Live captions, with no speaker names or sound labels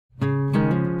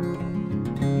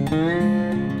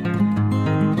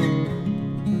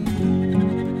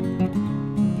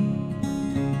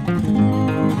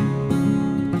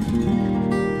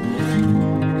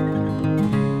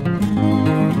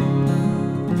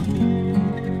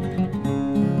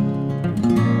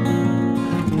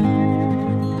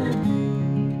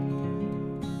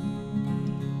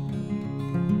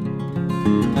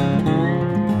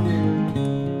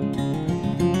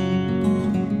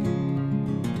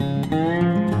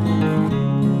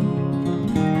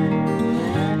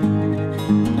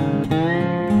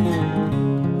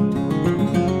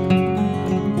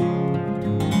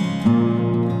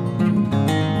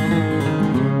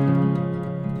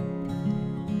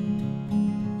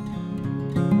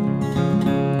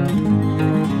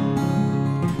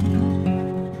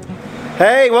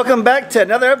Hey, welcome back to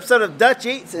another episode of Dutch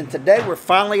Eats, and today we're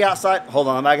finally outside. Hold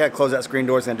on, I gotta close that screen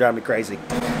door, it's gonna drive me crazy.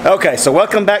 Okay, so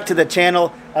welcome back to the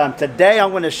channel. Today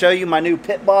I'm gonna show you my new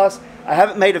Pit Boss. I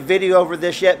haven't made a video over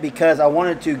this yet because I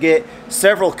wanted to get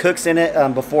several cooks in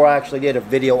it before I actually did a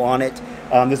video on it.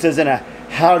 This isn't a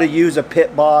how to use a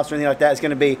Pit Boss or anything like that. It's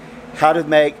gonna be how to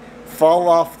make fall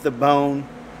off the bone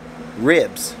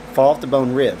ribs. Fall off the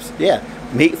bone ribs, yeah.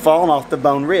 Meat falling off the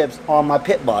bone ribs on my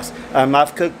Pit Boss.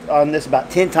 I've cooked on this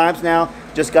about 10 times now.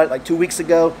 Just got it like 2 weeks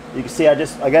ago. You can see I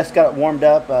guess got it warmed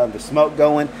up, the smoke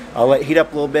going. I'll let it heat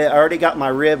up a little bit. I already got my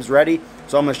ribs ready.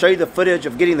 So I'm gonna show you the footage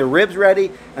of getting the ribs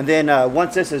ready. And then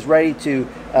once this is ready to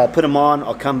put them on,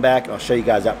 I'll come back and I'll show you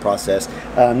guys that process.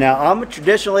 Now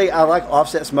I like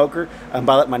offset smoker, but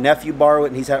I let my nephew borrow it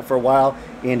and he's had it for a while.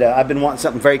 And I've been wanting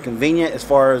something very convenient as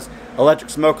far as electric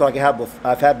smoker like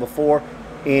I've had before.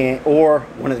 Or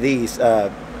one of these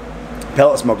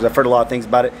pellet smokers. I've heard a lot of things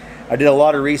about it. I did a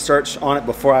lot of research on it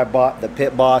before I bought the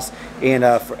Pit Boss, and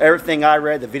for everything I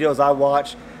read, the videos I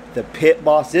watched, this Pit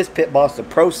Boss, the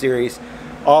Pro Series,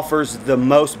 offers the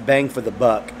most bang for the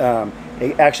buck.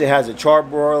 It actually has a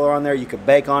charbroiler on there. You could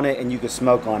bake on it and you could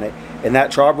smoke on it, and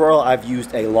that charbroiler I've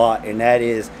used a lot, and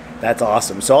that's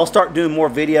awesome. So I'll start doing more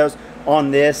videos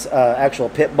on this actual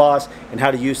Pit Boss and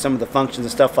how to use some of the functions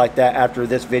and stuff like that after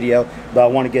this video, but I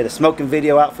want to get a smoking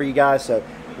video out for you guys. So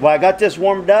while I got this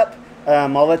warmed up,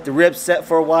 I'll let the ribs set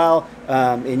for a while,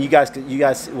 and you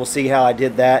guys will see how I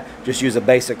did that. Just use a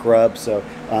basic rub. So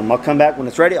I'll come back when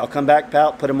it's ready. I'll come back,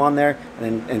 put them on there,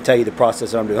 and tell you the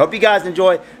process that I'm doing. Hope you guys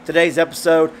enjoy today's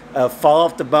episode of Fall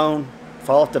Off the Bone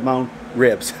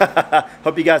ribs.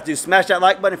 Hope you guys do smash that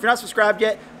like button. If you're not subscribed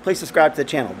yet, please subscribe to the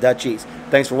channel, Dutch Eats.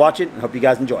 Thanks for watching, and hope you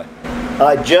guys enjoy.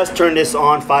 I just turned this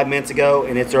on 5 minutes ago,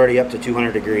 and it's already up to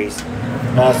 200 degrees.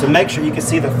 So make sure you can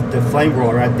see the flame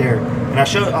broiler right there. And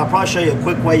I'll probably show you a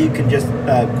quick way you can just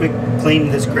quick clean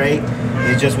this grate.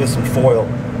 It's just with some foil.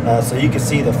 So you can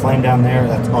see the flame down there.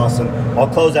 That's awesome. I'll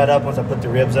close that up once I put the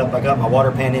ribs up. I got my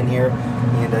water pan in here,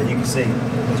 and you can see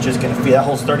it's just going to feed. That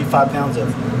holds 35 pounds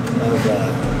of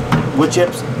wood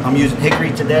chips. I'm using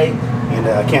hickory today, and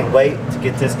I can't wait to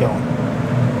get this going.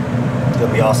 It's going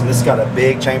to be awesome. This has got a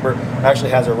big chamber. It actually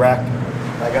has a rack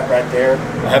I got right there.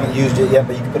 I haven't used it yet,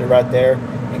 but you can put it right there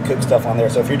and cook stuff on there.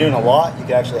 So if you're doing a lot, you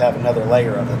can actually have another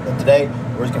layer of it. But today,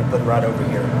 we're just going to put it right over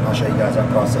here, and I'll show you guys our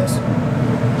process.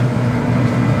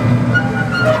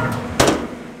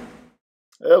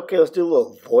 Okay, let's do a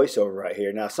little voiceover right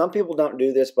here. Now, some people don't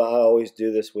do this, but I always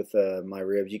do this with my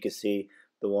ribs. You can see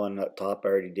the one up top I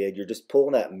already did. You're just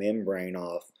pulling that membrane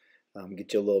off.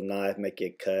 Get you a little knife, make you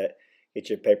a cut, get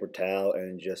your paper towel,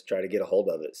 and just try to get a hold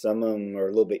of it. Some of them are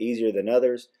a little bit easier than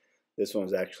others. This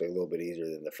one's actually a little bit easier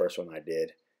than the first one I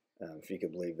did, if you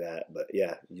could believe that. But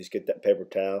yeah, you just get that paper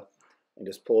towel and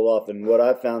just pull it off. And what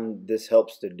I found this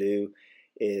helps to do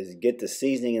is get the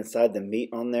seasoning inside the meat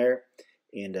on there,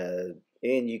 and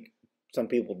some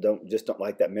people don't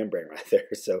like that membrane right there.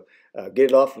 So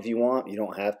get it off if you want. You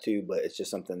don't have to, but it's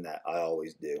just something that I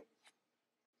always do.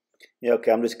 Yeah,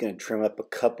 okay, I'm just going to trim up a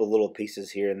couple little pieces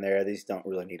here and there. These don't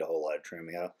really need a whole lot of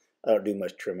trimming. I don't do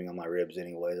much trimming on my ribs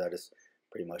anyways. I just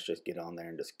pretty much just get on there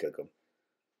and just cook them.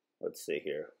 Let's see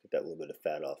here. Get that little bit of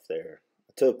fat off there.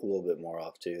 I took a little bit more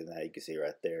off too than that. You can see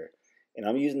right there. And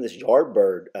I'm using this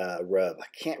Yardbird rub. I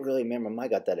can't really remember. I might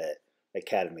got that at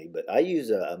Academy, but I use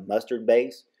a mustard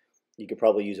base. You could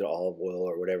probably use an olive oil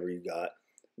or whatever you got.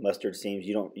 Mustard seems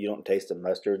you don't taste the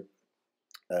mustard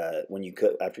when you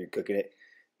cook after you're cooking it.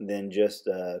 And then just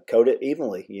coat it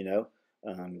evenly.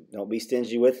 Don't be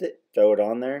stingy with it. Throw it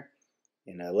on there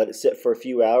and let it sit for a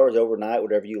few hours overnight,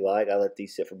 whatever you like. I let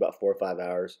these sit for about 4 or 5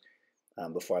 hours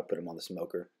before I put them on the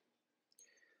smoker.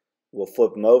 We'll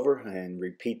flip them over and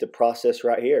repeat the process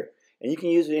right here. And you can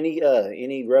use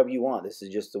any rub you want. This is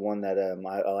just the one that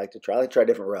I like to try. I like to try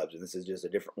different rubs, and this is just a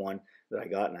different one that I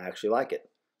got, and I actually like it.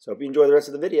 So hope you enjoy the rest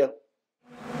of the video.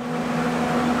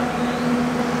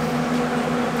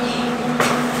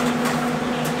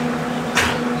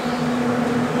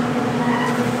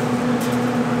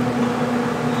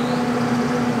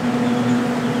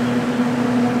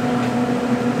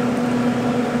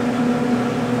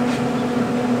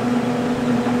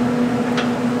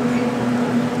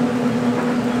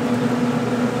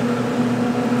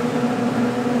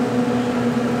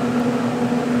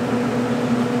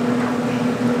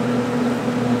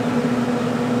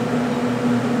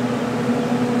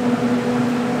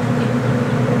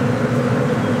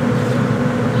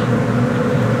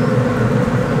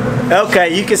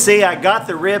 Okay, you can see I got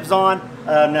the ribs on.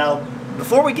 Now,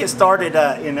 before we get started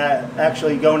in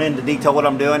actually going into detail what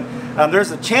I'm doing,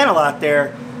 there's a channel out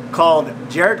there called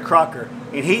Jared Crocker.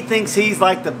 and he thinks he's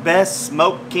like the best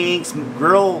smoke king,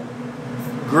 grill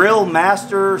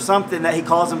master or something that he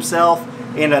calls himself.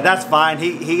 And that's fine.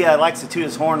 He likes to toot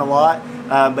his horn a lot,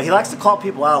 but he likes to call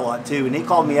people out a lot too. And he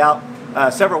called me out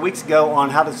several weeks ago on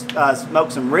how to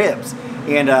smoke some ribs.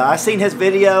 And I seen his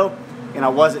video, and I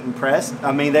wasn't impressed.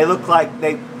 I mean, they looked like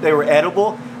they were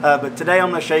edible. But today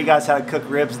I'm going to show you guys how to cook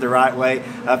ribs the right way.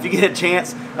 If you get a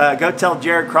chance, go tell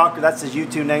Jared Crocker. That's his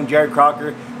YouTube name, Jared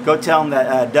Crocker. Go tell him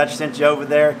that Dutch sent you over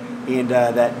there, and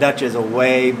that Dutch is a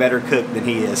way better cook than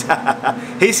he is.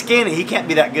 He's skinny. He can't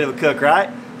be that good of a cook, right?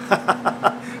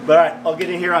 But all right, I'll get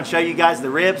in here and show you guys the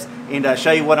ribs and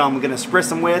show you what I'm going to spritz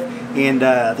them with, and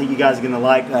I think you guys are going to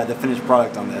like the finished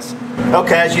product on this.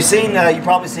 Okay, as you've seen, you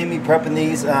probably seen me prepping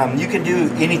these. You can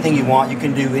do anything you want. You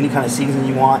can do any kind of seasoning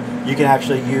you want. You can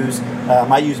actually use,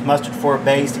 I use mustard for a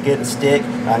base to get it stick. You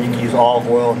can use olive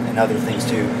oil and other things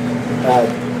too.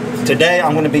 Today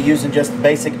I'm going to be using just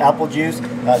basic apple juice to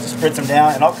spritz them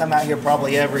down, and I'll come out here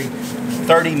probably every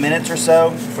 30 minutes or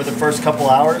so for the first couple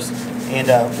hours. And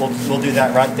we'll do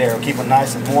that right there. We'll keep it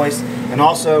nice and moist, and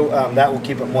also that will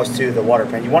keep it moist too, the water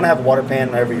pan. You want to have a water pan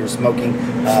whenever you're smoking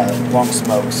long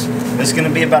smokes. This is going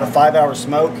to be about a 5-hour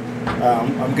smoke.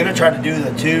 I'm going to try to do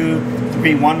the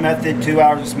 2-3-1 method, 2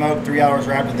 hours of smoke, 3 hours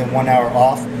wrapped, then 1 hour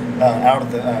off out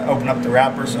of the open up the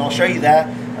wrapper. So I'll show you that.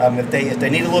 If they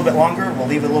need a little bit longer, we'll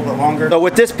leave it a little bit longer. So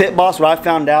with this Pit Boss, what I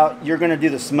found out, you're going to do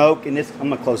the smoke, and this, I'm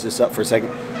going to close this up for a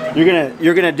second.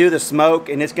 You're gonna do the smoke,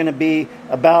 and it's gonna be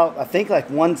about, I think, like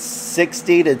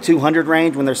 160 to 200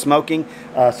 range when they're smoking.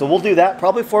 So we'll do that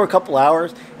probably for a couple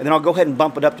hours, and then I'll go ahead and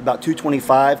bump it up to about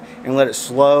 225 and let it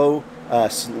slow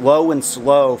and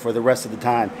slow for the rest of the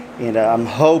time. And I'm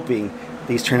hoping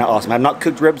these turn out awesome. I've not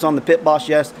cooked ribs on the Pit Boss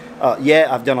yet.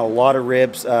 I've done a lot of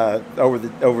ribs over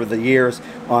the years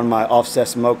on my offset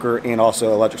smoker and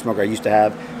also electric smoker I used to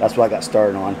have. That's what I got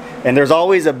started on. And there's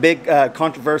always a big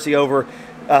controversy over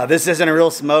this isn't a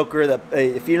real smoker. That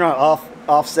if you're not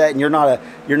offset and you're not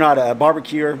a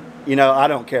barbecuer, you know, I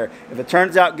don't care. If it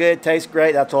turns out good, tastes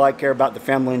great, that's all I care about. The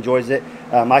family enjoys it.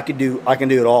 I can do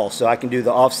it all. So I can do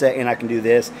the offset and I can do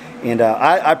this. And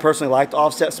I personally like the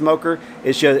offset smoker.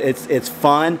 It's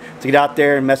fun to get out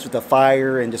there and mess with the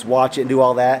fire and just watch it and do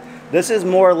all that. This is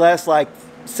more or less like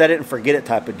set it and forget it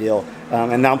type of deal.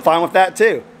 And I'm fine with that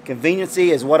too.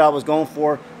 Conveniency is what I was going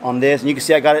for on this, and you can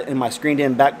see I got it in my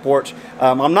screened-in back porch.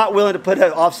 I'm not willing to put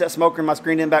an offset smoker in my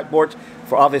screened-in back porch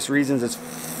for obvious reasons. It's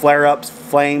flare-ups,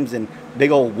 flames, and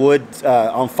big old wood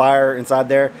on fire inside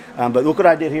there. But look what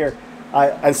I did here.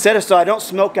 I set it so I don't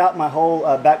smoke out my whole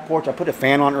back porch. I put a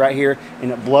fan on it right here,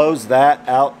 and it blows that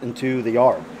out into the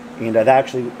yard. And that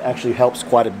actually helps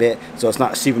quite a bit, so it's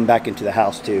not seeping back into the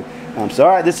house too. So all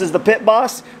right, this is the Pit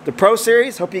Boss, the Pro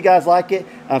Series. Hope you guys like it.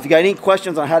 If you got any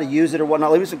questions on how to use it or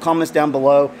whatnot, leave me some comments down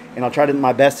below, and I'll try to do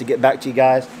my best to get back to you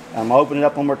guys. I'll open it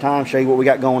up one more time, show you what we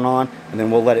got going on, and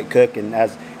then we'll let it cook. And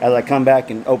as I come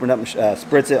back and open it up and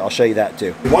spritz it, I'll show you that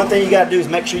too. One thing you got to do is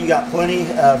make sure you got plenty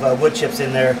of wood chips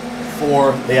in there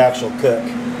for the actual cook.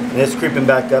 And it's creeping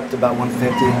back up to about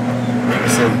 150. You can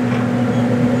see.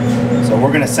 So we're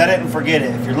going to set it and forget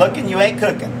it. If you're looking, you ain't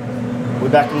cooking. We'll be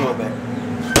back in a little bit.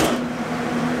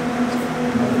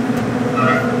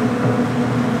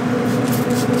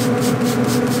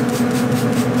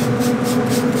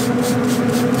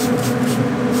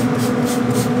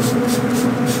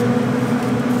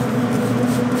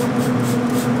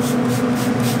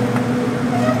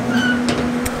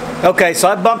 Okay, so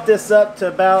I bumped this up to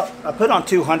about, I put on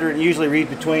 200, and usually read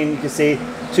between, you can see,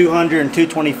 200 and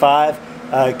 225.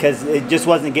 Because it just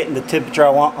wasn't getting the temperature I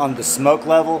want on the smoke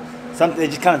level. It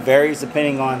just kind of varies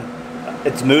depending on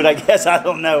its mood, I guess. I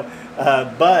don't know.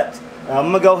 But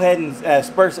I'm going to go ahead and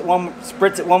spritz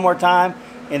it one more time.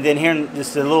 And then here in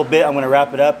just a little bit, I'm going to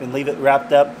wrap it up and leave it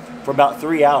wrapped up for about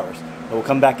 3 hours. We'll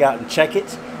come back out and check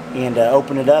it and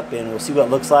open it up, and we'll see what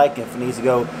it looks like. If it needs to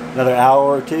go another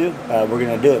hour or two, we're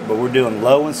going to do it. But we're doing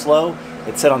low and slow.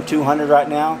 It's set on 200 right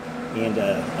now. And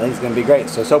I think it's going to be great.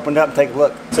 So it's opened up and take a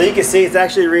look. So you can see it's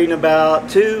actually reading about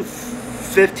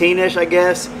 215-ish, I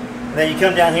guess. And then you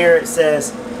come down here, it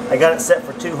says, I got it set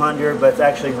for 200, but it's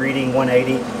actually reading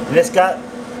 180. And it's got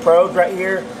probes right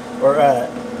here, or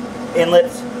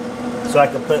inlets, so I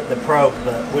can put the probe,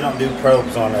 but we don't do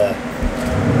probes on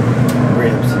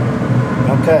ribs.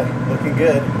 Okay, looking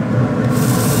good.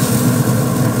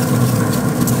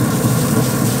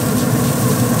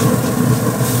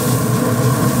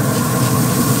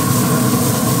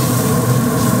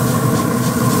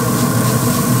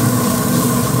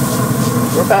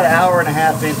 We're about an hour and a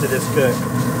half into this cook.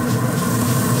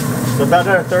 So about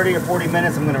another 30 or 40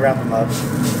 minutes, I'm going to wrap them up.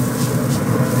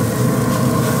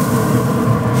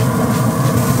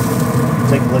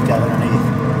 take a look at it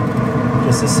underneath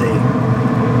just to see.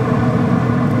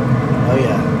 Oh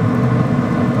yeah.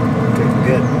 Okay,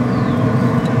 good.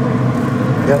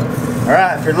 Good. All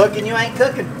right, if you're looking, you ain't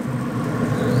cooking.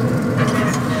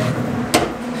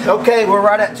 Okay, we're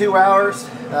right at 2 hours.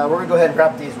 We're gonna go ahead and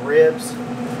wrap these ribs,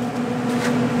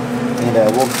 and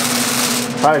we'll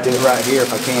try to do it right here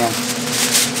if I can.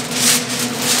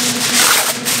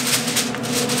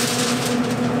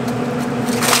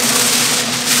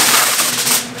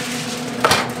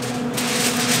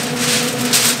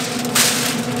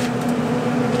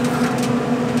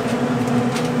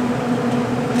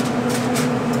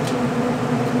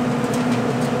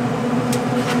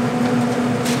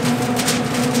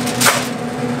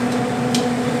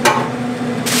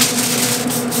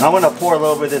 I'm going to pour a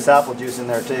little bit of this apple juice in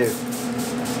there too.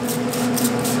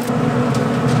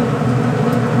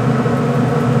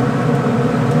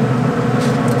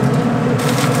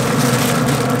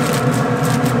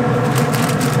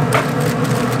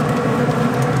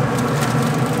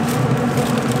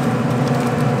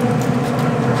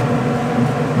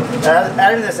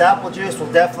 Adding this apple juice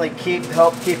will definitely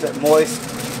help keep it moist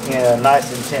and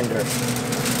nice and tender.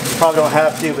 You probably don't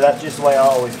have to, but that's just the way I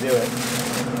always do it.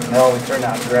 It always turned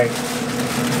out great.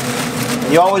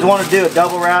 And you always want to do a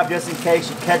double wrap just in case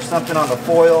you catch something on the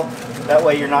foil. That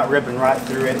way you're not ripping right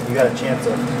through it. You got a chance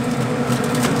of,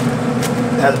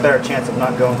 it has a better chance of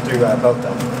not going through both of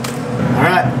them.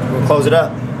 Alright, we'll close it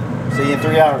up. See you in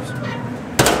 3 hours.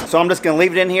 So I'm just going to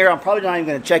leave it in here. I'm probably not even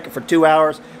going to check it for 2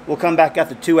 hours. We'll come back at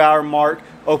the 2 hour mark,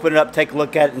 open it up, take a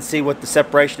look at it, and see what the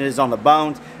separation is on the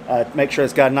bones. Make sure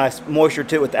it's got a nice moisture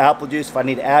to it with the apple juice. If I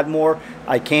need to add more,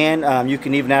 I can. You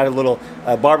can even add a little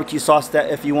barbecue sauce that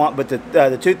if you want. But the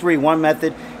 2-3-1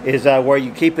 method is where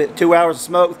you keep it 2 hours of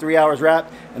smoke, 3 hours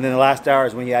wrapped, and then the last hour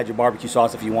is when you add your barbecue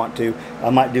sauce if you want to. I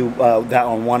might do that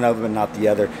on one of them and not the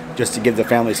other, just to give the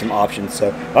family some options. So,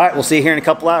 all right, we'll see you here in a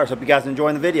couple hours. Hope you guys are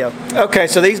enjoying the video. Okay,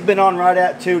 so these have been on right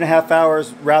at 2.5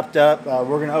 hours wrapped up. We're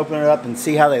going to open it up and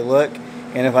see how they look.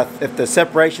 And if the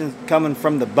separation's coming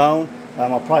from the bone,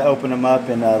 I'll probably open them up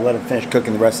and let them finish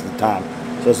cooking the rest of the time.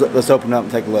 So let's open them up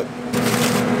and take a look.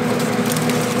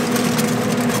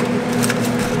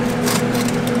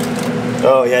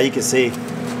 Oh yeah, you can see.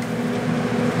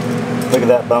 Look at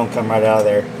that bone come right out of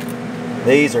there.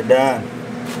 These are done.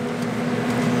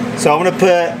 So I'm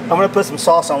gonna put some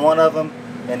sauce on one of them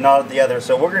and not the other.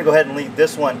 So we're gonna go ahead and leave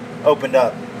this one opened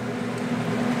up.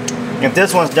 If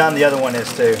this one's done, the other one is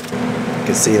too. You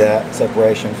can see that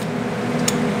separation.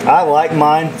 I like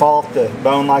mine fall off the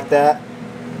bone like that.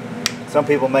 Some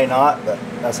people may not, but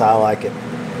that's how I like it.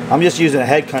 I'm just using a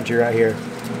head country right here.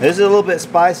 This is a little bit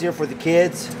spicier for the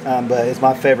kids, but it's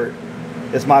my favorite.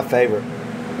 It's my favorite.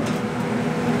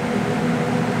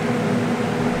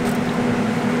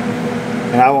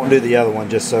 And I won't do the other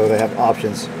one just so they have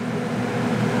options.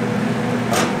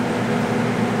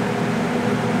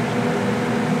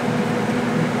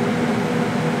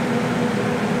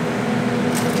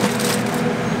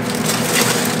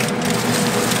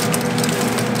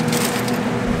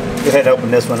 Go ahead and open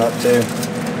this one up too.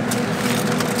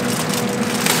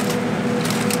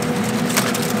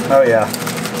 Oh yeah.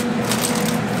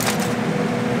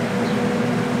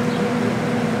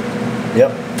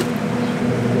 Yep.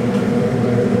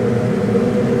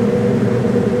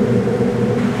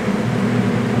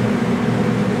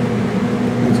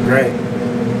 It's great.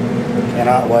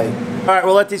 Cannot wait. All right,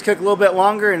 we'll let these cook a little bit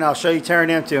longer and I'll show you tearing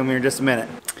into them here in just a minute.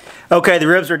 Okay, the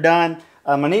ribs are done.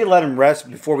 I need to let them rest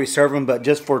before we serve them, but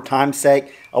just for time's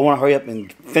sake, I want to hurry up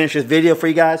and finish this video for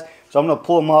you guys. So I'm going to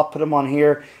pull them off, put them on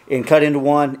here, and cut into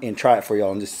one and try it for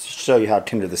y'all and just show you how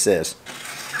tender this is.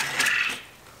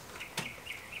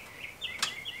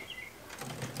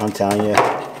 I'm telling you,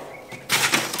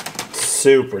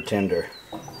 super tender.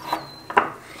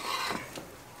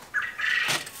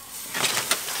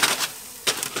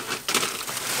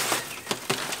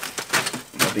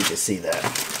 Hope you can see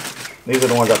that. These are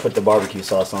the ones I put the barbecue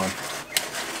sauce on.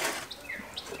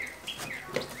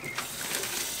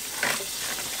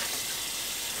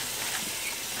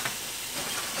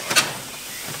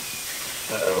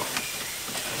 Uh-oh.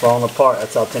 Falling apart.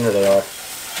 That's how tender they are.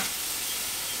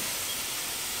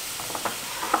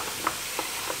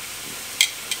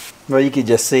 Well, you can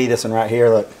just see this one right here.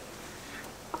 Look.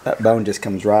 That bone just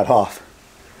comes right off.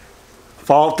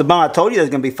 Fall off the bone. I told you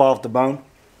there's going to be fall off the bone.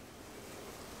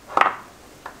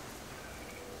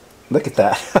 Look at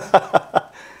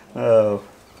that. Oh.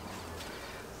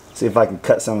 See if I can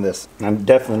cut some of this. I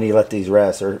definitely need to let these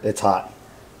rest or it's hot.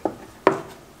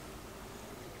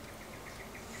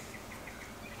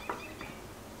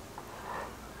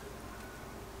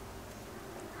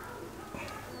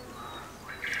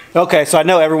 Okay, so I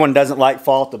know everyone doesn't like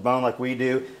fall off the bone like we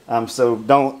do, so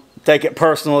don't take it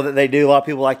personal that they do. A lot of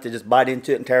people like to just bite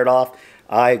into it and tear it off.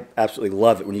 I absolutely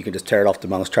love it when you can just tear it off the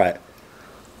bone. Let's try it.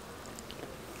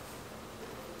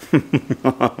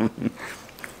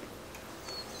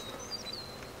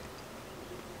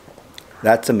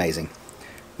 That's amazing.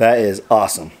 That is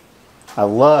awesome. I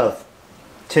love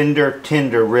tender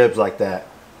ribs like that.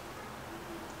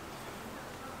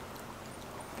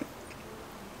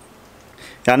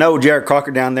 Now, I know Jared Crocker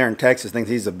down there in Texas thinks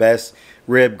he's the best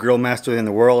rib grill master in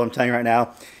the world. I'm telling you right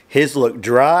now, his look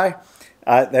dry.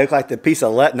 They look like the piece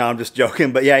of let. No, I'm just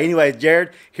joking. But yeah, anyway,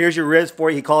 Jared, here's your ribs for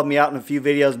you. He called me out in a few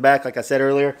videos back, like I said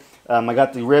earlier. I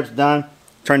got the ribs done.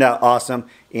 Turned out awesome.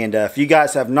 And if you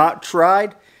guys have not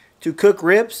tried to cook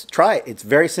ribs, try it. It's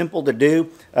very simple to do.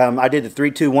 I did the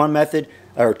 3-2-1 method,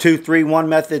 or 2-3-1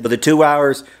 method. The 2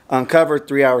 hours uncovered,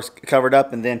 3 hours covered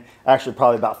up, and then actually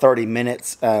probably about 30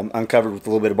 minutes uncovered with a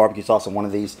little bit of barbecue sauce on one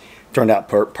of these. Turned out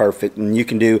perfect. And you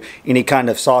can do any kind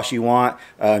of sauce you want.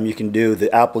 You can do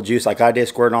the apple juice like I did,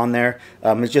 squirt on there.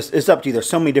 It's up to you. There's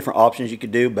so many different options you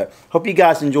could do. But hope you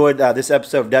guys enjoyed this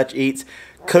episode of Dutch Eats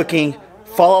cooking.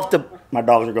 My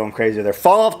dogs are going crazy there.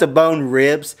 Fall off the bone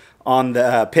ribs on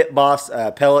the Pit Boss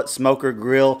pellet smoker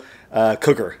grill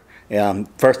cooker.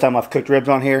 First time I've cooked ribs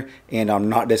on here, and I'm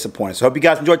not disappointed. So hope you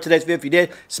guys enjoyed today's video. If you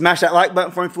did, smash that like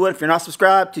button for me if you would. If you're not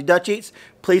subscribed to Dutch Eats,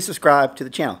 please subscribe to the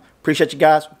channel. Appreciate you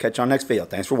guys. We'll catch you on the next video.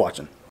 Thanks for watching.